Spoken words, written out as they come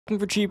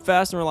Looking for cheap,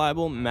 fast, and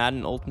reliable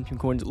Madden Ultimate Team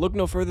coins? Look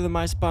no further than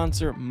my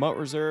sponsor, MUT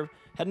Reserve.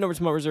 Head over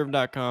to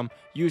MUTReserve.com.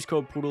 Use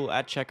code Poodle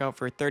at checkout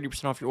for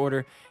 30% off your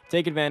order.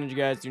 Take advantage,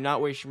 guys. Do not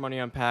waste your money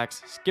on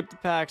packs. Skip the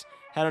packs.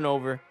 Head on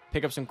over.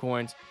 Pick up some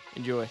coins.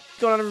 Enjoy. What's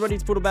going on, everybody?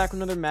 It's Poodle back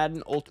with another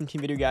Madden Ultimate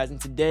Team video, guys.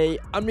 And today,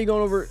 I'm going to be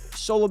going over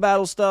solo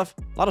battle stuff.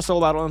 A lot of solo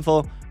battle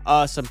info.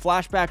 Some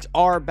flashbacks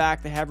are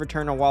back. They have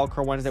returned on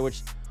Wildcard Wednesday,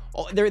 which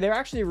they're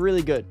actually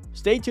really good.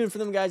 Stay tuned for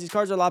them, guys. These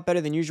cards are a lot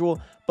better than usual.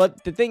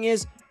 But the thing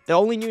is, the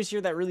only news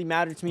here that really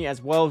mattered to me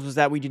as well was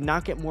that we did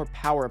not get more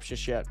power-ups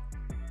just yet.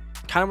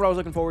 Kind of what I was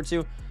looking forward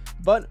to.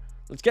 But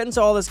let's get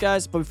into all this,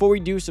 guys. But before we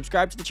do,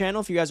 subscribe to the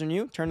channel if you guys are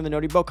new. Turn on the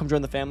noti bell. Come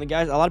join the family,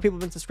 guys. A lot of people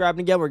have been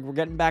subscribing again. We're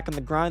getting back on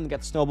the grind. We got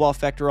the snowball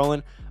effect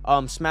rolling.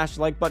 Smash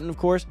the like button, of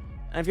course.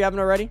 And if you haven't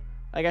already,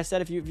 like I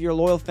said, if you're a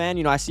loyal fan,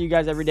 you know, I see you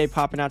guys every day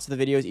popping out to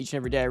the videos each and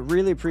every day. I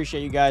really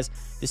appreciate you guys.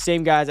 The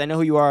same guys, I know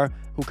who you are,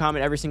 who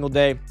comment every single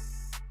day.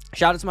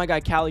 Shout out to my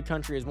guy, Cali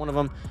Country is one of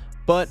them.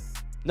 But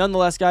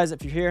nonetheless, guys,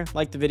 if you're here,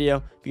 like the video.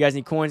 If you guys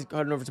need coins, go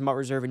ahead and over to MUT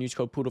Reserve and use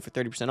code Poodle for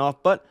 30%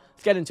 off. But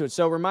let's get into it.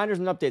 So, reminders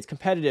and updates.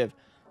 Competitive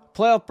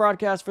playoff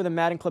broadcast for the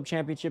Madden Club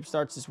Championship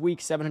starts this week.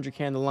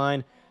 700K on the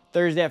line.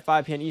 Thursday at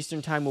 5 p.m.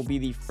 Eastern Time will be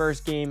the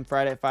first game.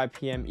 Friday at 5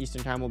 p.m.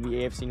 Eastern Time will be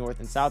AFC North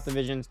and South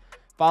divisions.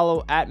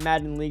 Follow at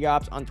Madden League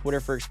Ops on Twitter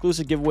for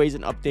exclusive giveaways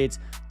and updates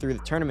through the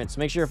tournament. So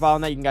make sure you're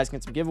following that. You guys can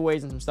get some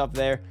giveaways and some stuff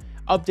there.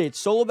 Updates.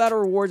 Solo battle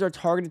rewards are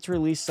targeted to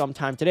release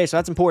sometime today. So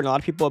that's important. A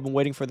lot of people have been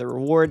waiting for the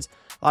rewards.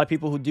 A lot of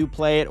people who do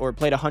play it or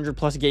played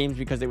 100+ games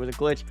because there was a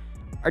glitch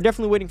are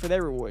definitely waiting for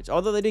their rewards.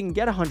 Although they didn't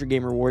get 100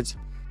 game rewards,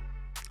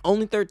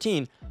 only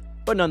 13.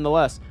 But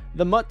nonetheless,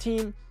 the MUT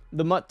team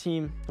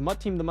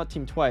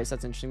twice.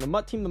 That's interesting. The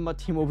MUT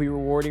team will be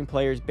rewarding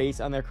players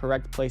based on their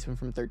correct placement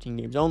from 13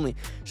 games only.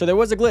 So there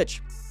was a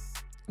glitch.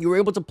 You were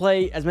able to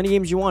play as many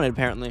games you wanted,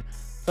 apparently.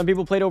 Some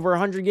people played over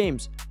 100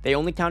 games. They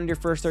only counted your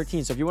first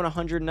 13. So if you went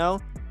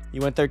 100-0,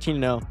 you went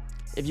 13-0.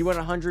 If you went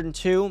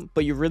 102,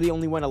 but you really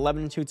only went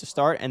 11-2 to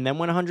start and then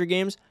went 100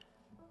 games,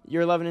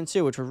 you're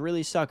 11-2, which would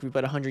really suck if you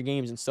played 100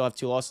 games and still have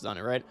 2 losses on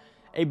it, right?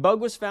 A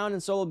bug was found in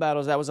solo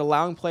battles that was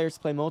allowing players to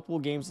play multiple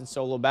games in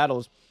solo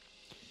battles.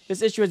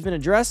 This issue has been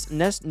addressed.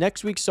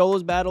 Next week's solo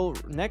battle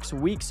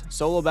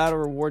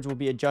rewards will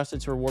be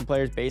adjusted to reward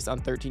players based on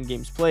 13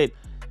 games played.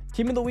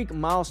 Team of the Week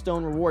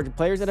milestone reward.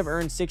 Players that have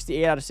earned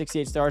 68 out of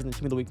 68 stars in the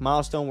Team of the Week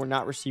milestone were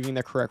not receiving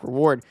their correct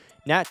reward.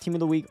 Nat Team of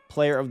the Week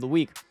Player of the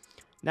Week.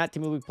 Nat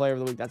Team of the Week Player of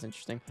the Week. That's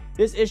interesting.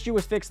 This issue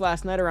was fixed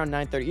last night around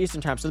 9:30 Eastern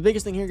Time. So the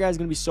biggest thing here, guys, is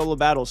going to be solo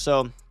battles.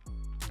 So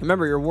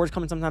remember, your rewards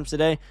coming sometimes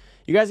today.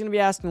 You guys are going to be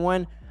asking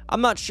when. I'm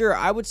not sure.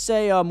 I would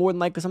say more than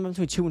likely sometime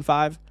between 2 and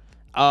 5.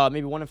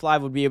 Maybe 1 and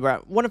 5 would be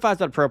about 1 and 5 is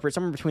about appropriate.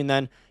 Somewhere between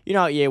then. You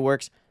know how EA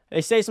works. They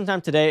say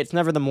sometime today. It's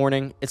never the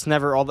morning. It's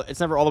never all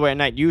the way at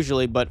night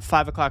usually. But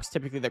 5 o'clock is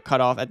typically the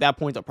cutoff. At that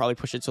point, they'll probably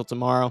push it till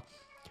tomorrow.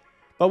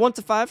 But 1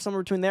 to 5,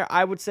 somewhere between there.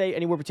 I would say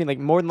anywhere between like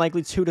more than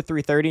likely 2 to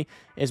 3:30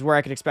 is where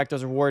I could expect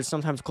those rewards.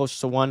 Sometimes closer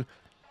to 1.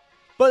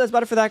 But that's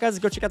about it for that, guys.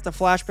 Let's go check out the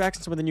flashbacks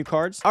and some of the new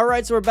cards. All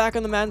right, so we're back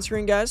on the Madden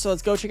screen, guys. So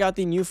let's go check out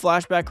the new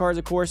flashback cards,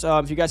 of course.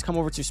 If you guys come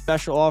over to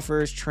special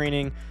offers,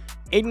 training,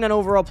 89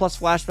 overall plus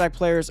flashback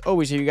players,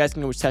 always here. You guys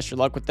can always test your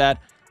luck with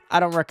that. I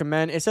don't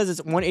recommend. It says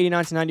it's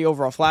 189 to 90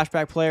 overall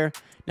flashback player.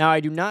 Now, I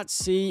do not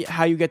see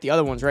how you get the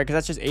other ones, right? Because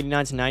that's just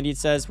 89 to 90, it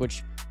says,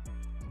 which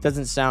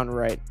doesn't sound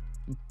right.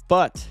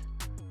 But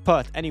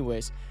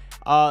anyways,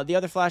 the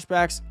other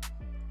flashbacks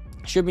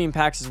should be in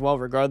packs as well,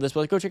 regardless.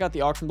 But let's go check out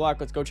the auction block.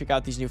 Let's go check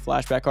out these new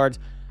flashback cards.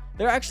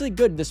 They're actually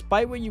good,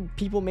 despite what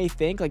people may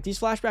think. Like, these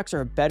flashbacks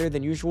are better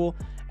than usual,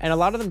 and a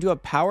lot of them do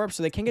have power-ups,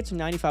 so they can get to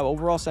 95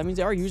 overall. So that means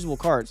they are usable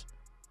cards.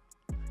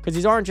 Because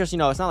these aren't just, you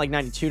know, it's not like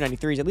 92,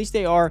 93s. At least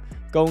they are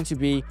going to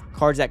be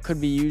cards that could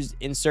be used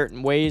in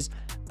certain ways.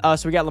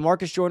 So we got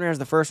LaMarcus Joyner as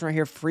the first one right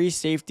here. Free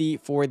safety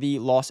for the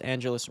Los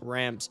Angeles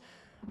Rams.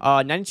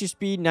 92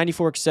 speed,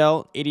 94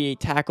 excel, 88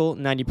 tackle,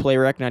 90 play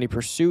rec, 90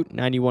 pursuit,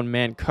 91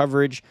 man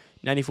coverage,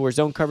 94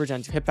 zone coverage,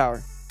 92 hit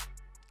power.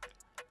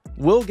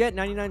 Will get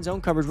 99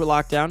 zone coverage with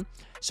lockdown.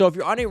 So if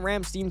you're on a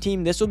Rams theme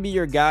team, this will be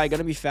your guy. Going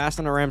to be fast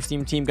on a Rams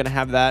theme team. Going to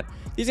have that.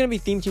 He's going to be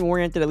theme team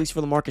oriented, at least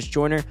for LaMarcus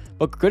Joyner.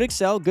 But good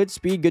excel, good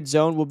speed, good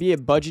zone. Will be a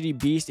budgety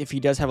beast if he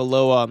does have a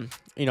low,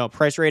 you know,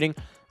 price rating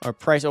or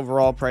price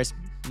overall, price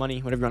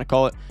money, whatever you want to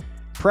call it.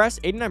 Press,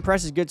 89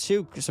 press is good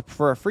too. Just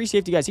for a free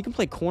safety, guys, he can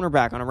play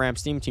cornerback on a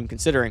Rams theme team,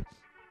 considering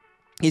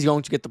he's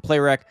going to get the play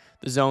rec,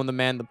 the zone, the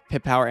man, the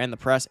hit power, and the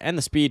press, and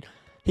the speed.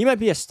 He might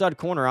be a stud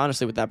corner,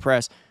 honestly, with that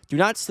press. Do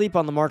not sleep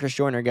on LaMarcus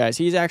Joyner, guys.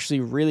 He's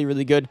actually really,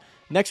 really good.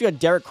 Next, we got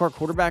Derek Carr,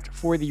 quarterback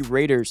for the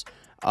Raiders.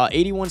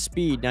 81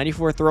 speed,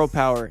 94 throw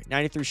power,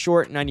 93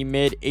 short, 90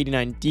 mid,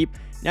 89 deep,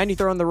 90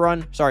 throw on the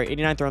run. Sorry,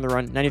 89 throw on the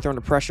run, 90 throw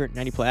under pressure,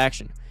 90 play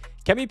action.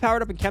 Can be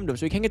powered up and chemmed up,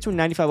 so we can get to a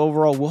 95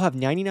 overall. We'll have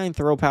 99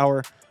 throw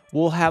power.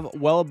 We'll have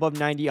well above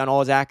 90 on all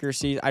his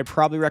accuracies. I'd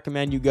probably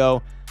recommend you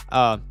go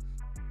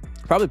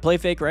probably play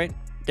fake, right?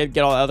 Get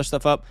all the other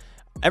stuff up.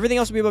 Everything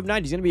else will be above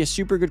 90. He's going to be a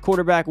super good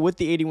quarterback with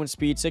the 81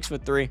 speed,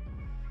 6'3".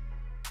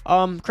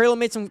 Craylo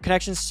made some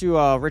connections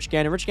to Rich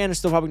Gannon. Rich Gannon is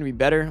still probably going to be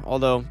better,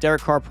 although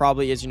Derek Carr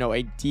probably is, you know,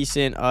 a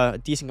decent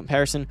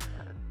comparison.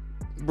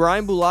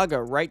 Brian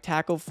Bulaga, right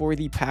tackle for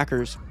the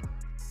Packers.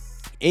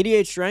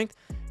 88 strength,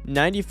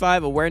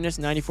 95 awareness,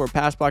 94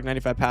 pass block,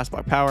 95 pass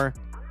block power,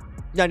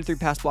 93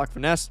 pass block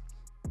finesse,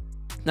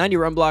 90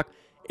 run block,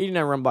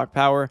 89 run block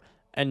power,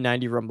 and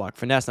 90 run block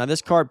finesse. Now,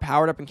 this card,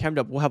 powered up and chemmed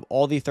up, will have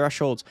all the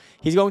thresholds.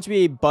 He's going to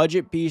be a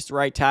budget beast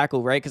right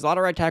tackle, right? Because a lot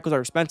of right tackles are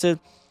expensive.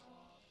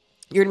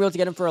 You're going to be able to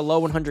get him for a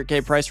low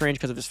 100K price range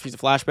because he's a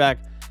flashback.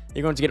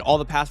 You're going to get all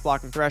the pass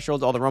blocking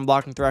thresholds, all the run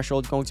blocking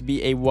thresholds. Going to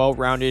be a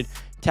well-rounded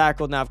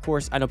tackle. Now, of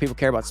course, I know people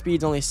care about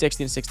speeds, only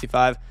 60 and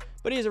 65,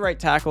 but he's a right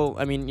tackle.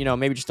 I mean, you know,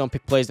 maybe just don't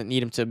pick plays that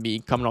need him to be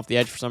coming off the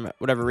edge for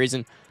whatever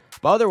reason.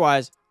 But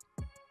otherwise,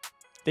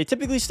 they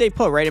typically stay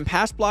put, right? In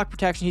pass block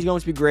protection, he's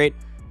going to be great.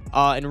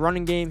 In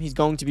running game, he's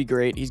going to be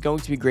great. He's going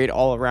to be great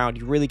all around.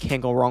 You really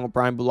can't go wrong with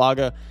Brian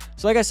Bulaga.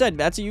 So, like I said,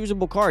 that's a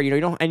usable card. You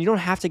know, you don't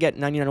have to get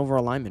 99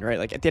 overall linemen, right?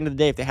 Like, at the end of the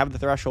day, if they have the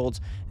thresholds,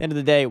 at the end of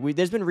the day,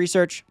 there's been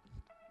research,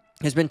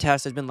 there's been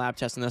tests, there's been lab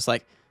tests on this.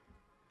 Like,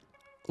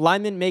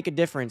 linemen make a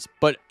difference,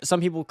 but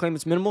some people claim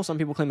it's minimal, some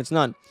people claim it's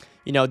none.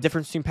 You know,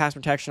 difference between pass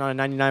protection on a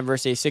 99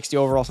 versus a 60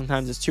 overall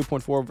sometimes is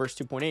 2.4 versus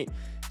 2.8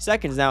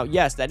 seconds. Now,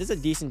 yes, that is a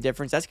decent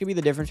difference. That's going to be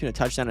the difference between a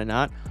touchdown and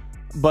not.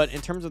 But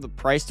in terms of the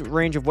price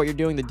range of what you're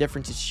doing, the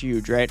difference is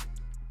huge, right?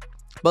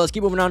 But let's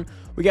keep moving on.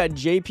 We got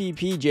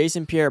JPP,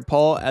 Jason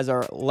Pierre-Paul, as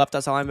our left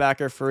outside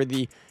linebacker for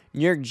the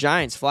New York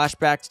Giants.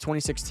 Flashback to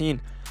 2016.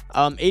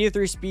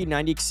 83 speed,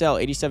 90 excel,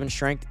 87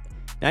 strength,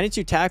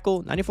 92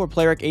 tackle, 94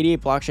 play rec,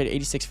 88 block shed,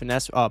 86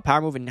 finesse,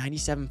 power move, and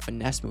 97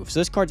 finesse move. So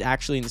this card's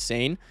actually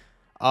insane.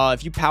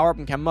 If you power up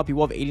and chem him up, he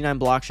will have 89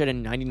 block shed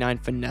and 99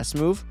 finesse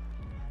move.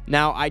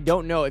 Now, I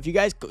don't know if you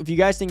guys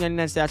think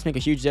 99 stats make a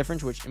huge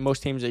difference, which in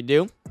most teams they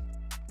do.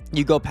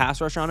 You go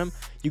pass rush on him,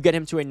 you get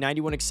him to a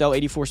 91 excel,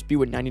 84 speed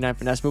with 99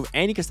 finesse move,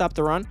 and he can stop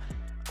the run.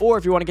 Or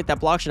if you want to get that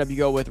block shot up, you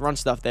go with run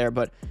stuff there.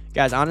 But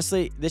guys,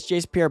 honestly, this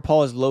Jason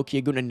Pierre-Paul is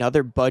low-key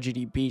another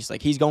budgety beast.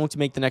 Like, he's going to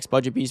make the next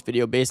budget beast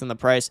video based on the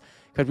price,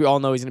 because we all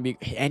know he's going to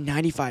be at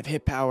 95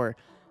 hit power.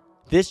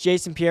 This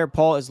Jason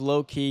Pierre-Paul is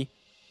low-key,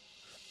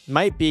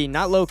 might be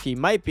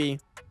the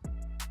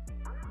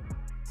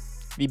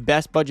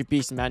best budget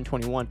beast in Madden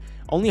 21.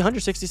 Only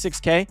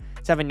 166K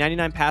to have a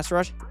 99 pass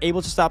rush,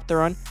 able to stop the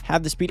run,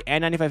 have the speed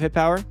and 95 hit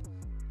power,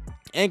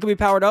 and can be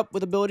powered up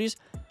with abilities.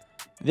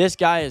 This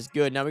guy is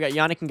good. Now we got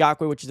Yannick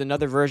Ngakoue, which is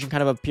another version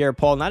kind of a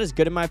Pierre-Paul. Not as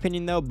good in my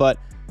opinion though, but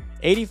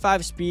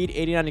 85 speed,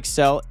 89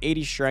 excel,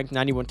 80 strength,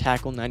 91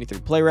 tackle, 93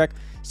 play rec,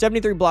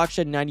 73 block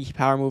shed, 90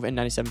 power move, and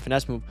 97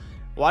 finesse move.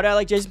 Why do I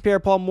like Jason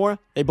Pierre-Paul more?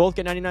 They both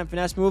get 99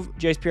 finesse move.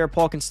 Jason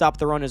Pierre-Paul can stop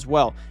the run as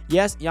well.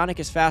 Yes, Yannick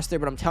is faster,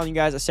 but I'm telling you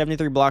guys, a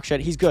 73 block shed,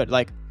 he's good.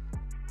 Like,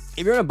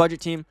 if you're in a budget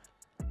team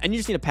and you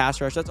just need a pass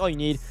rush, that's all you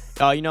need.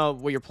 You know,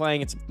 what you're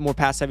playing, it's more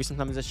pass heavy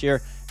sometimes this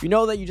year. If you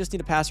know that you just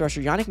need a pass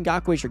rusher, Yannick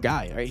Ngakoue is your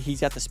guy, right?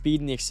 He's got the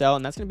speed and the excel,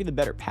 and that's going to be the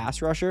better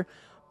pass rusher.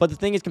 But the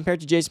thing is, compared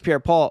to Jason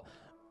Pierre-Paul,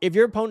 if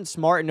your opponent's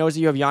smart and knows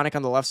that you have Yannick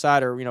on the left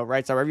side or, you know,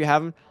 right side, wherever you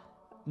have him,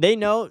 they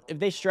know if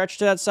they stretch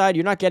to that side,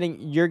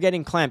 you're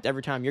getting clamped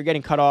every time. You're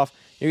getting cut off.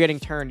 You're getting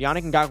turned.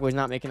 Yannick Ngakoue is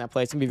not making that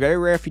play. It's going to be very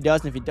rare if he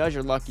does, and if he does,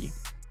 you're lucky.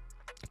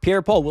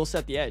 Pierre-Paul will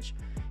set the edge.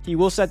 He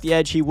will set the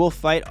edge. He will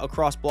fight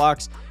across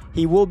blocks.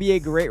 He will be a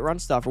great run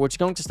stuffer, which is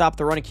going to stop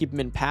the run and keep him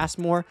in pass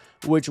more,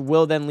 which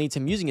will then lead to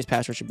him using his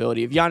pass rush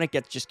ability. If Yannick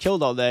gets just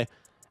killed all day,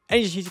 and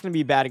he's going to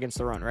be bad against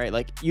the run, right?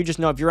 Like, you just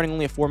know if you're running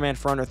only a 4-man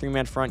front or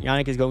 3-man front,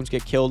 Yannick is going to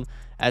get killed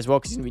as well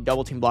because he's going to be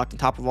double team blocked on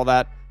top of all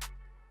that.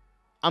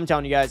 I'm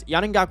telling you guys,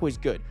 Yannick Ngakoue is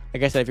good.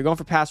 Like I said, if you're going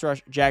for pass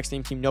rush, Jack's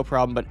team, no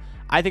problem. But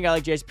I think I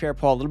like Jason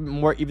Pierre-Paul a little bit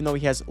more, even though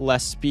he has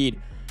less speed.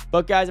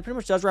 But guys, it pretty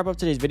much does wrap up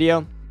today's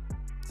video.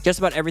 Just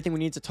about everything we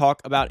need to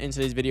talk about in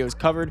today's video is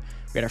covered.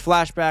 We got our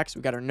flashbacks,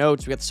 we got our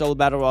notes, we got the solo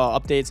battle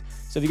updates.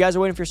 So if you guys are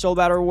waiting for your solo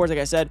battle rewards, like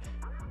I said,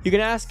 you can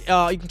ask,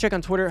 you can check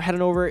on Twitter, head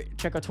on over,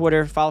 check out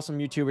Twitter, follow some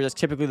YouTubers. That's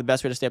typically the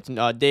best way to stay up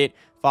to date.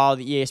 Follow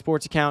the EA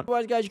Sports account.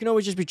 Otherwise, guys, you can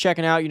always just be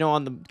checking out, you know,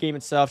 on the game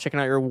itself, checking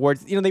out your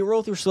rewards. You know, they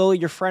roll through slowly.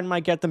 Your friend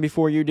might get them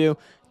before you do.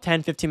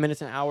 10, 15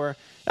 minutes, an hour.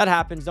 That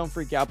happens. Don't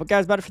freak out. But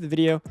guys, about it for the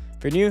video.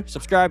 If you're new,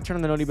 subscribe, turn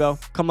on the noti bell.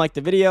 Come like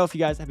the video. If you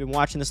guys have been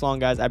watching this long,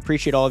 guys, I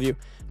appreciate all of you.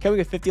 Can we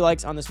get 50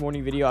 likes on this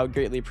morning video? I would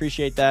greatly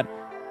appreciate that.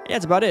 Yeah,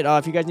 that's about it.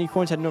 If you guys need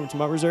coins, head over to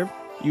Mount Reserve.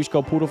 Use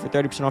code Poodle for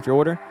 30% off your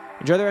order.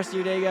 Enjoy the rest of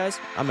your day, guys.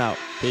 I'm out.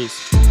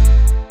 Peace.